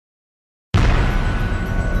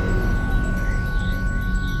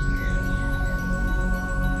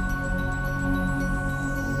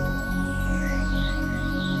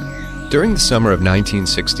During the summer of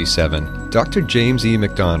 1967, Dr. James E.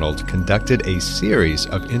 MacDonald conducted a series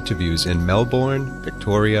of interviews in Melbourne,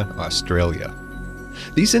 Victoria, Australia.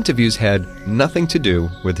 These interviews had nothing to do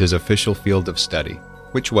with his official field of study,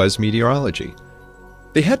 which was meteorology.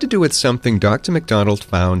 They had to do with something Dr. MacDonald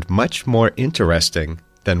found much more interesting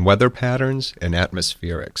than weather patterns and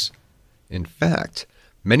atmospherics. In fact,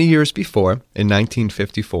 many years before, in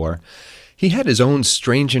 1954, he had his own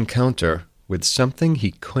strange encounter with something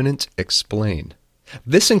he couldn't explain.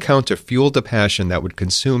 This encounter fueled a passion that would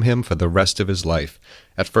consume him for the rest of his life,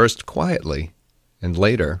 at first quietly, and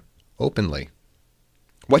later openly.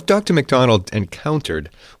 What Dr. MacDonald encountered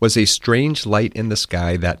was a strange light in the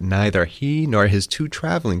sky that neither he nor his two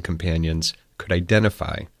traveling companions could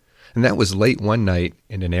identify, and that was late one night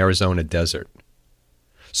in an Arizona desert.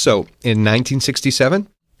 So, in 1967,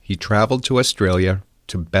 he traveled to Australia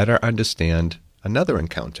to better understand another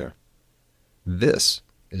encounter. This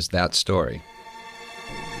is that story.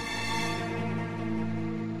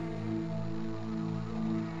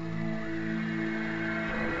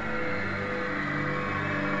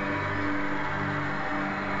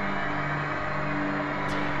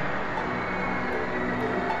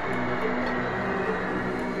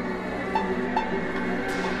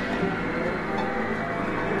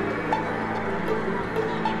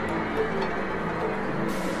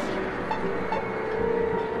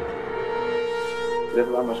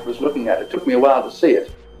 I was looking at it. It took me a while to see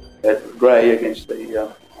it. That grey against the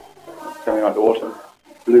coming on to autumn,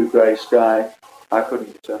 blue-grey sky. I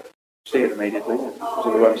couldn't see it immediately. Because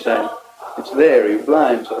everyone saying, "It's there, you're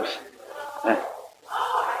blind." So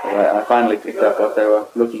I finally picked up what they were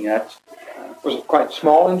looking at. Was it quite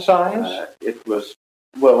small in size? It was,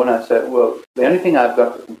 when I say, the only thing I've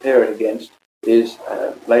got to compare it against is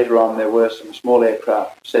later on there were some small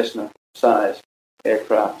aircraft, Cessna size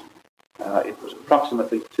aircraft. It was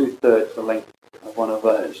approximately 2/3 the length of one of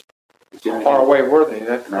those. How far away were they?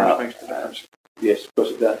 That makes the difference. Yes, of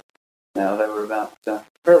course it does. Now they were about.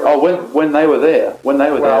 When they were there,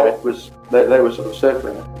 it was they were sort of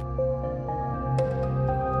circling it.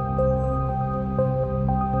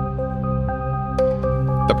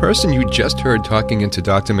 The person you just heard talking into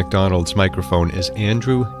Dr. MacDonald's microphone is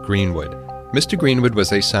Andrew Greenwood. Mr. Greenwood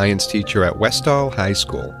was a science teacher at Westall High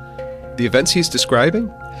School. The events he's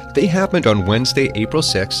describing? They happened on Wednesday, April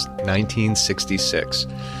 6, 1966,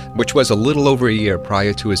 which was a little over a year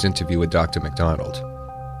prior to his interview with Dr. MacDonald.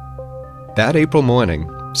 That April morning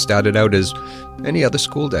started out as any other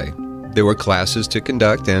school day. There were classes to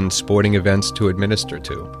conduct and sporting events to administer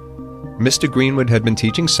to. Mr. Greenwood had been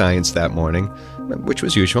teaching science that morning, which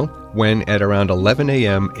was usual, when at around 11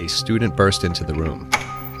 a.m. a student burst into the room.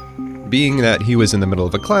 Being that he was in the middle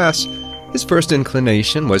of a class, his first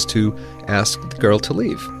inclination was to ask the girl to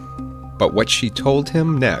leave. But what she told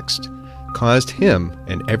him next caused him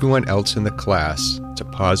and everyone else in the class to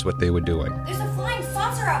pause what they were doing. There's a flying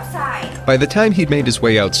saucer outside! By the time he'd made his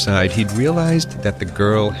way outside, he'd realized that the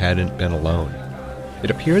girl hadn't been alone.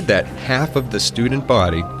 It appeared that half of the student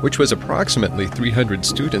body, which was approximately 300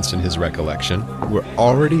 students in his recollection, were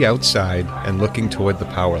already outside and looking toward the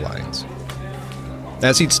power lines.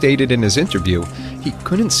 As he'd stated in his interview, he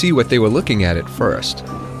couldn't see what they were looking at first.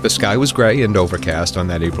 The sky was gray and overcast on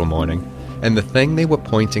that April morning, and the thing they were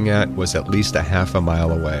pointing at was at least a half a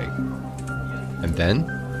mile away. And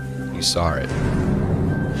then he saw it.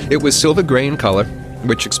 It was silver gray in color,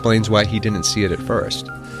 which explains why he didn't see it at first,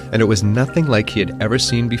 and it was nothing like he had ever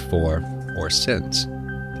seen before or since.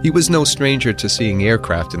 He was no stranger to seeing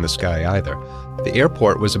aircraft in the sky either. The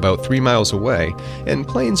airport was about 3 miles away, and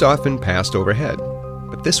planes often passed overhead.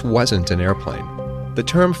 But this wasn't an airplane. The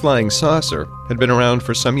term flying saucer had been around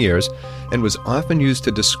for some years and was often used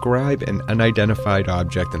to describe an unidentified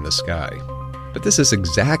object in the sky. But this is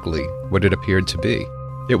exactly what it appeared to be.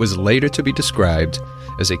 It was later to be described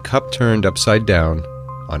as a cup turned upside down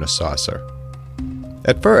on a saucer.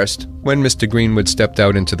 At first, when Mr. Greenwood stepped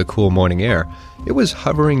out into the cool morning air, it was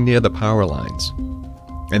hovering near the power lines.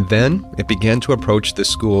 And then it began to approach the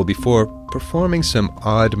school before performing some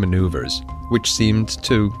odd maneuvers, which seemed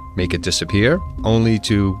to make it disappear, only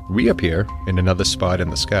to reappear in another spot in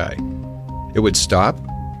the sky. It would stop,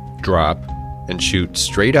 drop, and shoot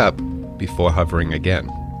straight up before hovering again.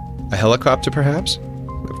 A helicopter, perhaps?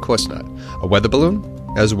 Of course not. A weather balloon,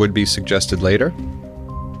 as would be suggested later?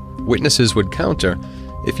 Witnesses would counter,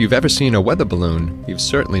 if you've ever seen a weather balloon, you've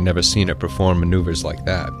certainly never seen it perform maneuvers like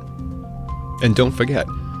that. And don't forget,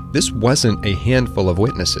 this wasn't a handful of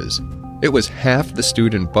witnesses. It was half the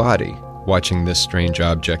student body watching this strange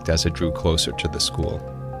object as it drew closer to the school.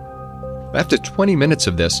 After 20 minutes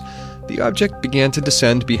of this, the object began to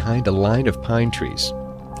descend behind a line of pine trees.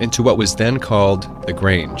 into what was then called the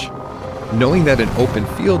Grange. Knowing that an open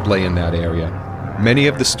field lay in that area, many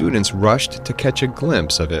of the students rushed to catch a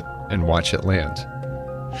glimpse of it and watch it land.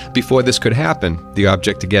 Before this could happen, the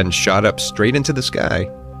object again shot up straight into the sky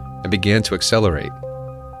and began to accelerate.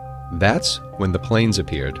 That's when the planes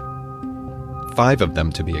appeared. 5 of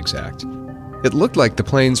them, to be exact. It looked like the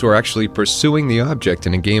planes were actually pursuing the object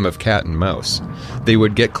in a game of cat and mouse. They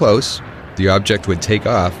would get close, the object would take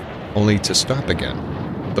off, only to stop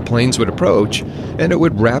again. The planes would approach, and it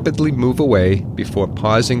would rapidly move away before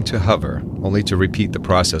pausing to hover, only to repeat the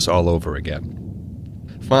process all over again.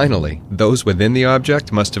 Finally, those within the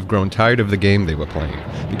object must have grown tired of the game they were playing,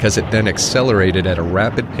 because it then accelerated at a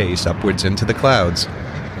rapid pace upwards into the clouds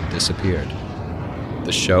and disappeared.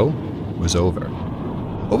 The show was over.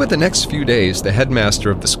 Over the next few days, the headmaster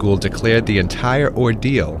of the school declared the entire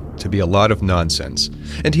ordeal to be a lot of nonsense,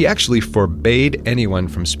 and he actually forbade anyone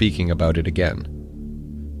from speaking about it again.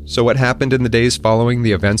 So what happened in the days following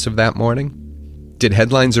the events of that morning? Did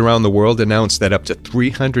headlines around the world announce that up to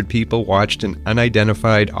 300 people watched an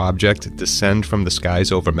unidentified object descend from the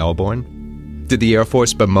skies over Melbourne? Did the Air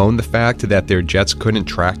Force bemoan the fact that their jets couldn't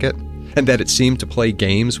track it, and that it seemed to play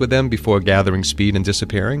games with them before gathering speed and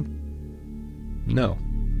disappearing? No.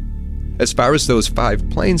 As far as those 5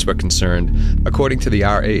 planes were concerned, according to the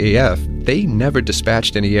RAAF, they never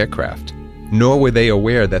dispatched any aircraft, nor were they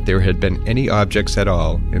aware that there had been any objects at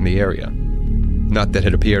all in the area. Not that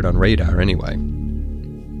had appeared on radar, anyway.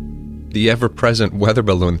 The ever-present weather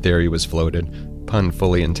balloon theory was floated, pun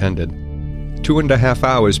fully intended. 2.5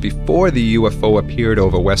 hours before the UFO appeared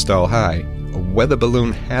over Westall High, a weather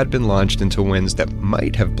balloon had been launched into winds that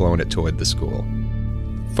might have blown it toward the school.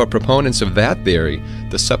 For proponents of that theory,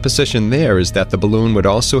 the supposition there is that the balloon would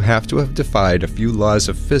also have to have defied a few laws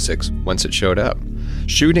of physics once it showed up,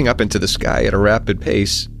 shooting up into the sky at a rapid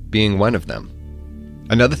pace being one of them.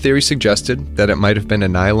 Another theory suggested that it might have been a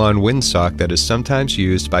nylon windsock that is sometimes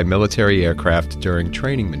used by military aircraft during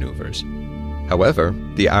training maneuvers. However,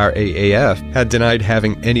 the RAAF had denied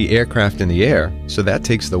having any aircraft in the air, so that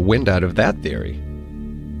takes the wind out of that theory.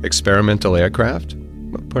 Experimental aircraft?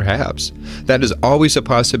 Well, perhaps. That is always a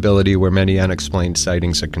possibility where many unexplained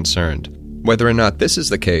sightings are concerned. Whether or not this is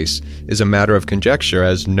the case is a matter of conjecture,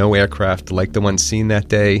 as no aircraft like the one seen that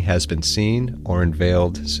day has been seen or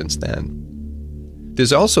unveiled since then.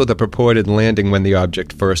 There's also the purported landing when the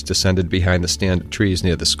object first descended behind the stand of trees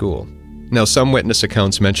near the school. Now, some witness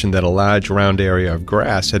accounts mention that a large round area of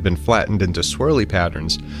grass had been flattened into swirly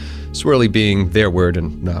patterns, swirly being their word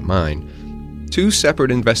and not mine. 2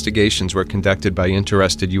 separate investigations were conducted by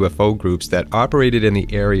interested UFO groups that operated in the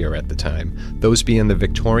area at the time, those being the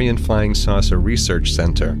Victorian Flying Saucer Research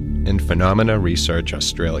Centre and Phenomena Research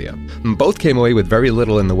Australia. Both came away with very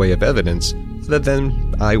little in the way of evidence other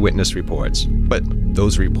than eyewitness reports, but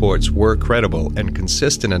those reports were credible and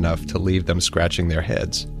consistent enough to leave them scratching their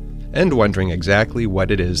heads and wondering exactly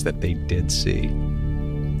what it is that they did see.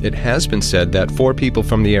 It has been said that 4 people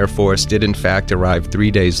from the Air Force did in fact arrive 3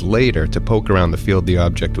 days later to poke around the field the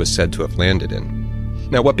object was said to have landed in.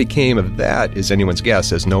 Now, what became of that is anyone's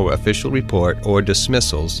guess, as no official report or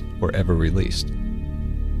dismissals were ever released.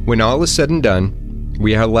 When all is said and done,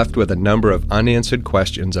 we are left with a number of unanswered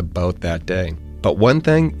questions about that day. But one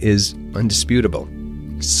thing is undisputable.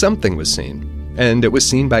 Something was seen, and it was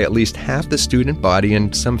seen by at least half the student body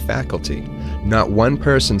and some faculty. Not one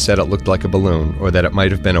person said it looked like a balloon or that it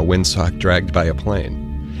might have been a windsock dragged by a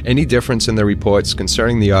plane. Any difference in the reports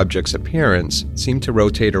concerning the object's appearance seemed to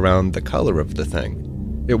rotate around the color of the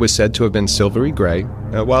thing. It was said to have been silvery gray,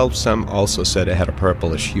 while some also said it had a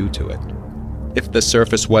purplish hue to it. If the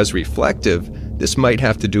surface was reflective, this might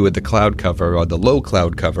have to do with the cloud cover or the low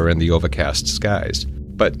cloud cover in the overcast skies.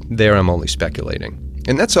 But there I'm only speculating.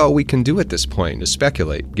 And that's all we can do at this point, is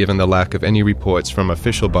speculate, given the lack of any reports from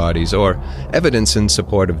official bodies or evidence in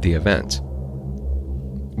support of the event.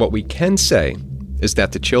 What we can say is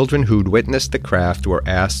that the children who'd witnessed the craft were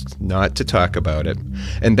asked not to talk about it,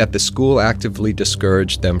 and that the school actively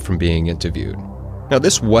discouraged them from being interviewed. Now,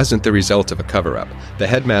 this wasn't the result of a cover-up. The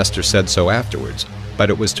headmaster said so afterwards, but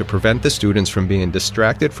it was to prevent the students from being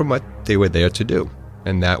distracted from what they were there to do,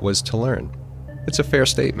 and that was to learn. It's a fair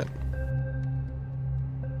statement.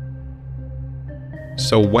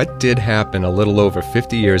 So what did happen a little over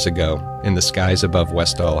 50 years ago in the skies above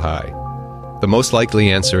Westall High? The most likely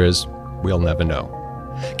answer is, we'll never know.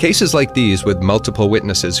 Cases like these, with multiple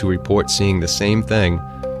witnesses who report seeing the same thing,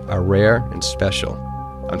 are rare and special.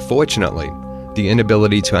 Unfortunately, the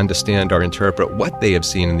inability to understand or interpret what they have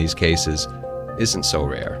seen in these cases isn't so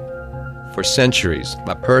rare. For centuries,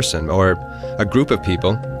 a person or a group of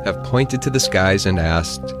people have pointed to the skies and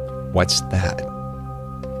asked, "What's that?"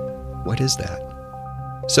 What is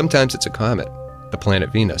that? Sometimes it's a comet, the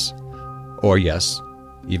planet Venus, or yes,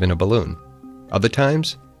 even a balloon. Other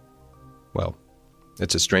times, well,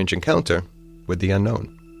 it's a strange encounter with the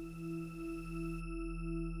unknown.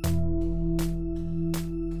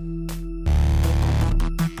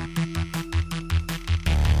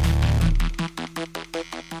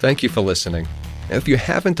 Thank you for listening. If you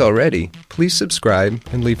haven't already, please subscribe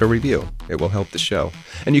and leave a review. It will help the show.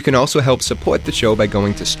 And you can also help support the show by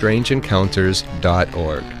going to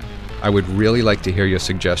strangeencounters.org. I would really like to hear your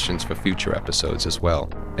suggestions for future episodes as well.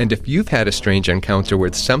 And if you've had a strange encounter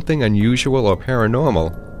with something unusual or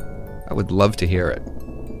paranormal, I would love to hear it.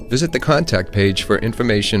 Visit the contact page for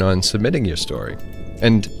information on submitting your story.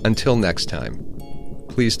 And until next time,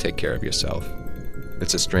 please take care of yourself.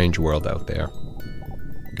 It's a strange world out there.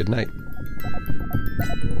 Good night.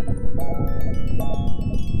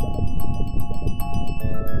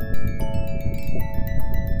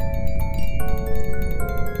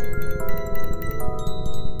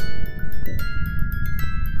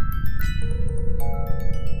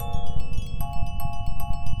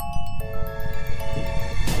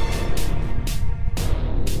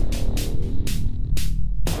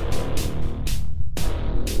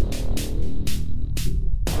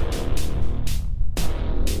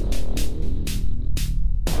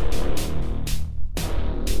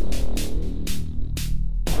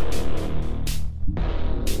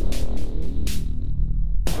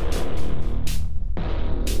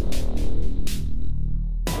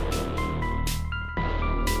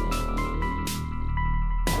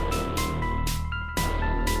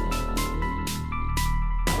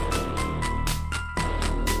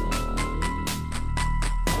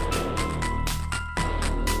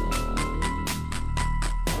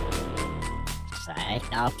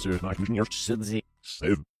 After making your city,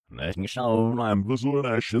 so making sure I'm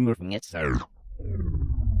visualizing it.